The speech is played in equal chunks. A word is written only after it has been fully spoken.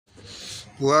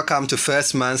Welcome to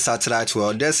First Man Satellite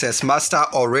World. This is Master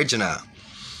Original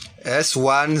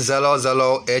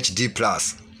S100 HD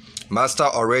Plus. Master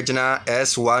Original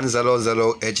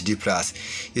S100 HD Plus.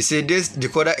 You see, this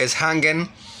decoder is hanging.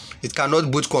 It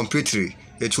cannot boot completely.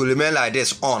 It will remain like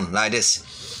this, on like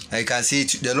this. And you can see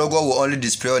the logo will only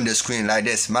display on the screen like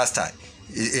this. Master.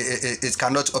 It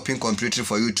cannot open completely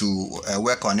for you to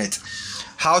work on it.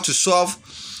 How to solve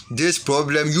this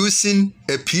problem using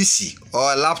a PC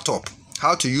or a laptop?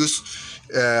 How to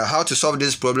solve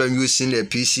this problem using a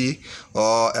PC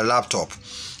or a laptop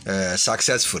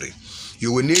successfully?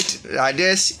 You will need like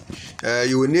this.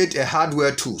 You will need a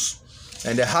hardware tools,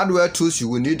 and the hardware tools you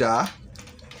will need are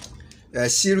a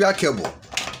serial cable.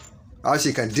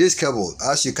 This cable,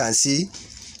 as you can see,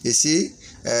 you see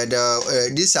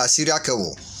these are serial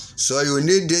cable. So you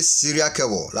need this serial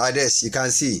cable like this. You can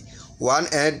see one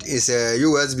end is a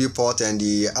USB port and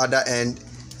the other end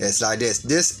is like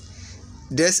this.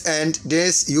 This end,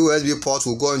 this USB port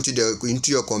will go into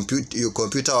your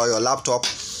computer or your laptop,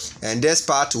 and this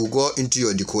part will go into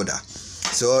your decoder.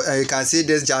 So you can see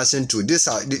this junction too. This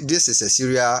is a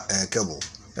serial cable.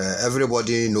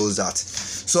 Everybody knows that.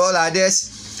 So like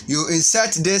this, you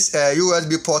insert this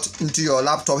USB port into your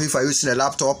laptop. If you're using a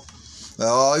laptop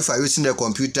or if you're using a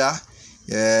computer,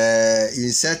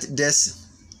 insert this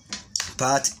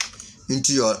part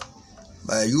into your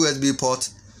USB port.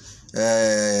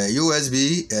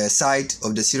 USB side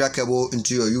of the serial cable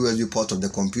into your USB port of the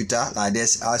computer like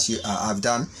this, as you have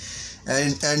done,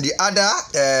 and the other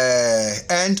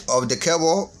end of the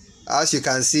cable, as you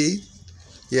can see,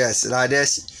 yes, like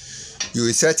this, you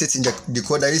insert it in the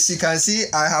decoder. You can see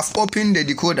I have opened the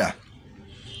decoder.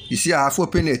 You see I have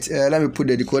opened it. Let me put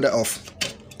the decoder off.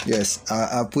 Yes,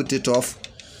 I put it off.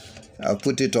 I've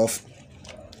put it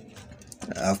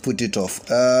off.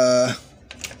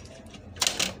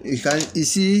 You can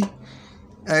see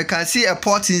a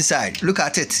port inside. Look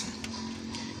at it.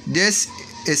 This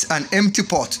is an empty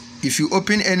port. If you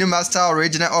open any Master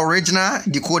Original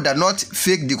decoder, not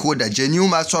fake decoder, genuine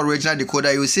Master Original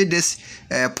decoder, you will see this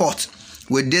port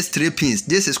with these 3 pins.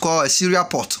 This is called a serial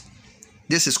port.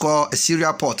 This is called a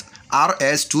serial port.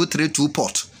 RS232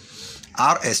 port.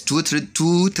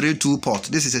 RS232 port.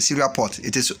 This is a serial port.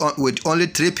 It is with only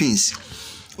 3 pins.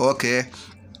 Okay.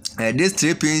 These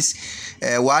 3 pins,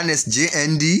 one is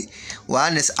GND,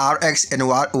 one is RX, and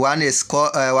one is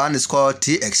called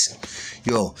TX.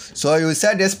 So you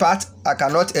insert this part. I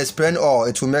cannot explain all.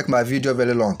 It will make my video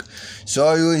very long.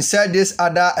 So you insert this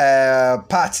other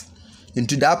part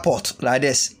into that port like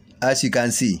this, as you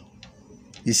can see.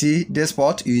 You see this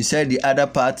port. You insert the other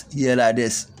part here like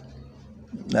this,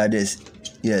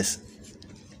 Yes.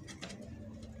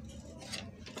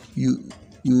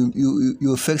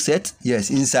 You fix it,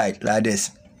 yes, inside like this.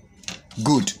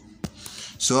 Good.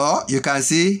 So you can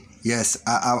see, yes,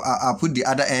 I put the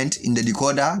other end in the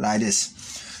decoder like this.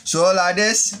 So like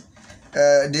this,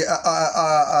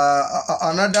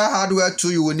 another hardware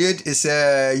tool you will need is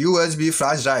a USB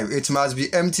flash drive. It must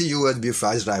be empty USB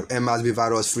flash drive and must be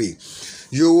virus free.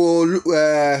 You will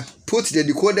put the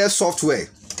decoder software,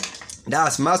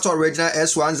 that's Master Original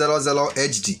S100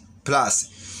 HD Plus.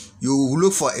 You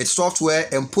look for a software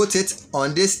and put it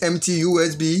on this empty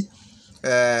USB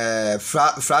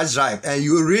flash drive, and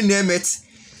you rename it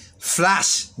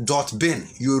flash.bin.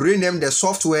 You rename the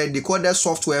software, decoder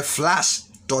software,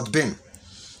 flash.bin.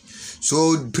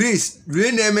 So please,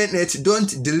 renaming it,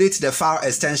 don't delete the file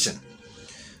extension.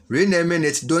 Renaming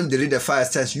it, don't delete the file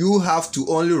extension. You have to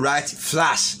only write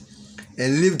flash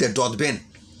and leave the .bin.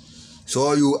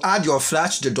 So you add your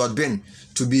flash to the .bin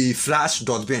to be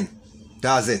flash.bin.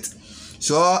 That's it.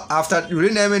 So after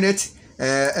renaming it,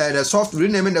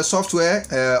 renaming the software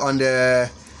on the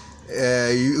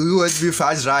USB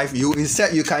flash drive, you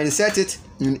can insert it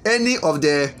in any of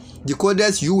the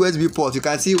decoder's USB ports. You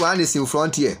can see one is in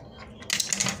front here,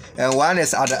 and one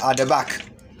is at the back,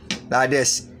 like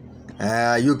this.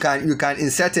 You can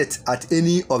insert it at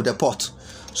any of the ports.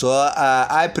 So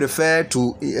I prefer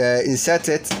to insert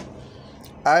it.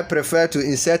 I prefer to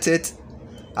insert it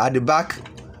at the back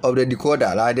of the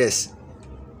decoder like this.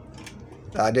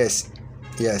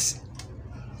 Yes.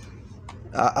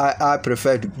 I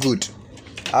prefer good.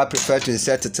 I prefer to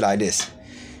insert it like this.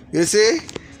 You see,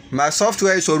 my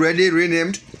software is already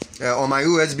renamed on my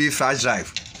USB flash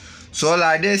drive. So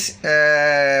like this,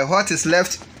 what is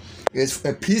left is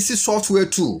a PC software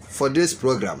tool for this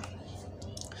program.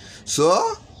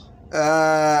 So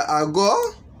I'll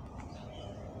go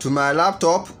to my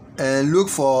laptop and look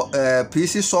for a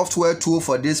PC software tool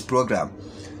for this program.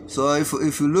 So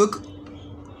if you look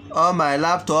on my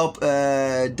laptop,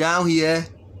 down here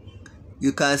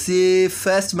you can see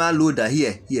first man loader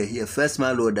here, first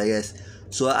man loader, yes.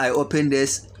 So I open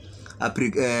this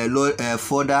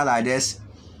folder like this,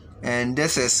 and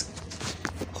this is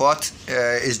what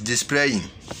is displaying,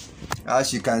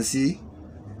 as you can see.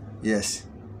 Yes,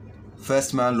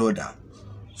 first man loader.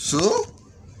 So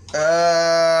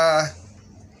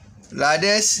like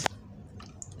this,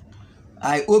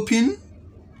 I open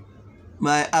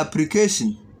my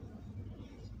application.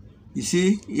 You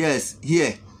see, yes,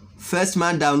 here, first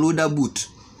man downloader boot.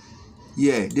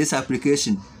 Yeah, this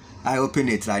application, I open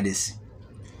it like this,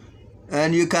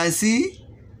 and you can see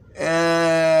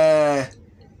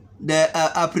the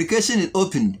application is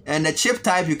open, and the chip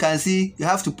type, you can see you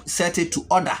have to set it to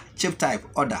order, chip type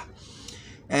order,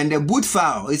 and the boot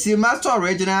file, you see master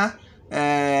original,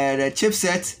 the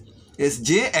chipset is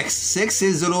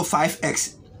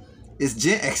JX6605X. It's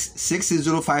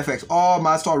JX6605X. All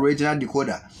master original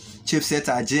decoder chipsets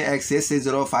are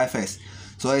JX6605X.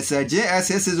 So it's a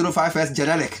JX6605X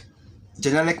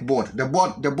generic board. The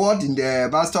board in the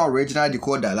master original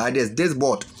decoder like this. This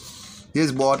board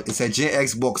is a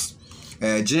JX box,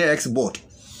 JX board.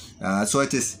 So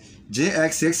it is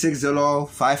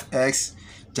JX6605X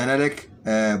generic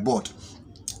board.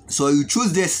 So you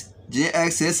choose this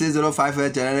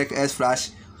JX6605X generic S flash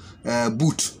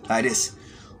boot like this.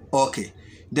 Okay,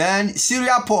 then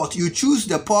serial port, you choose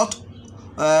the port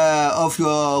of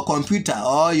your computer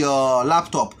or your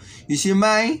laptop. You see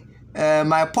my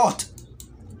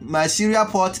serial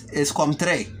port is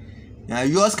COM3.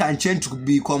 Yours can change to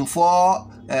be COM4,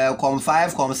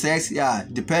 COM5, COM6, yeah,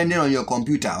 depending on your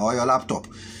computer or your laptop.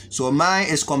 So mine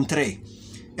is COM3,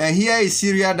 and here is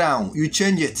serial down. You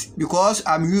change it because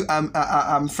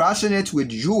I'm flashing it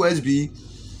with USB.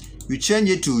 You change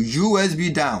it to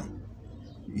USB down.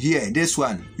 Here, this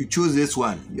one, you choose this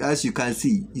one. As you can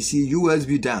see, you see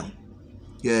USB down.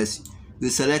 Yes, you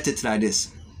select it like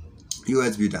this,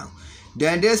 USB down.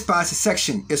 Then this part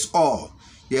section is all.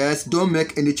 Yes, don't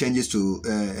make any changes to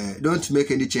don't make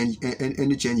any change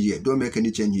here. Don't make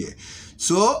any change here.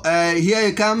 So here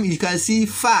you come, you can see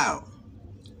file.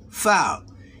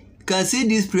 You can see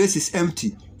this place is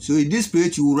empty. So in this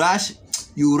page you write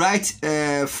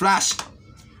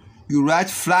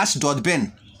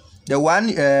flash.bin. The one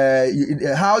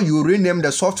how you rename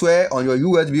the software on your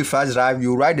USB flash drive,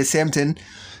 you write the same thing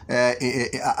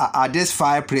at this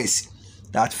file place,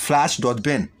 that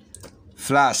flash.bin.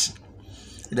 Flash,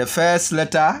 the first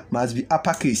letter must be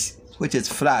uppercase, which is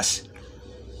flash.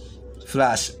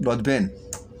 Flash.bin.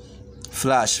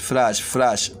 Flash.bin.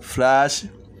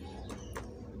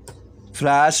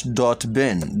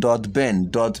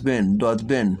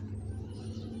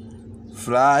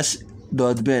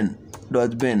 Flash.bin.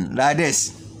 Like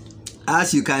this.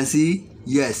 As you can see,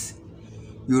 yes,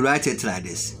 you write it like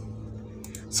this.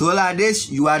 So like this,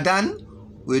 you are done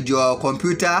with your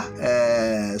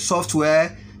computer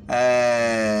software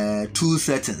tool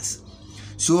settings.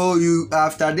 So you,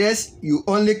 after this, you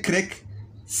only click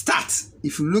start.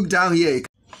 If you look down here,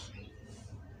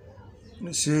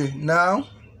 you see, now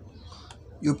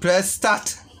you press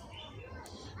start.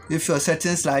 If your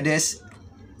settings like this,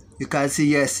 you can see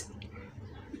yes,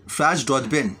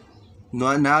 flash.bin.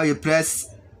 Now you click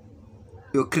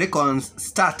on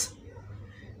start,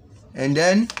 and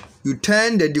then you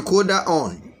turn the decoder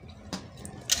on.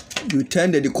 You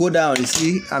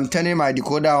see, I'm turning my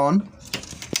decoder on.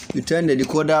 You turn the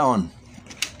decoder on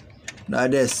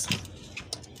like this.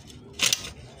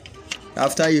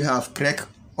 After you have clicked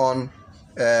on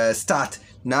start,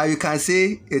 now you can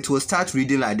see it will start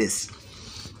reading like this.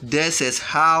 This is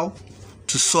how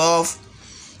to solve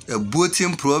a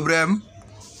booting problem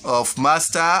of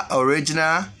Master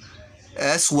Original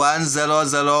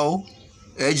S100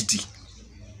 HD.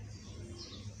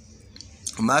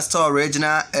 Master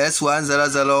Original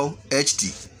S100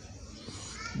 HD.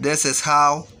 This is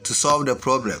how to solve the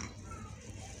problem.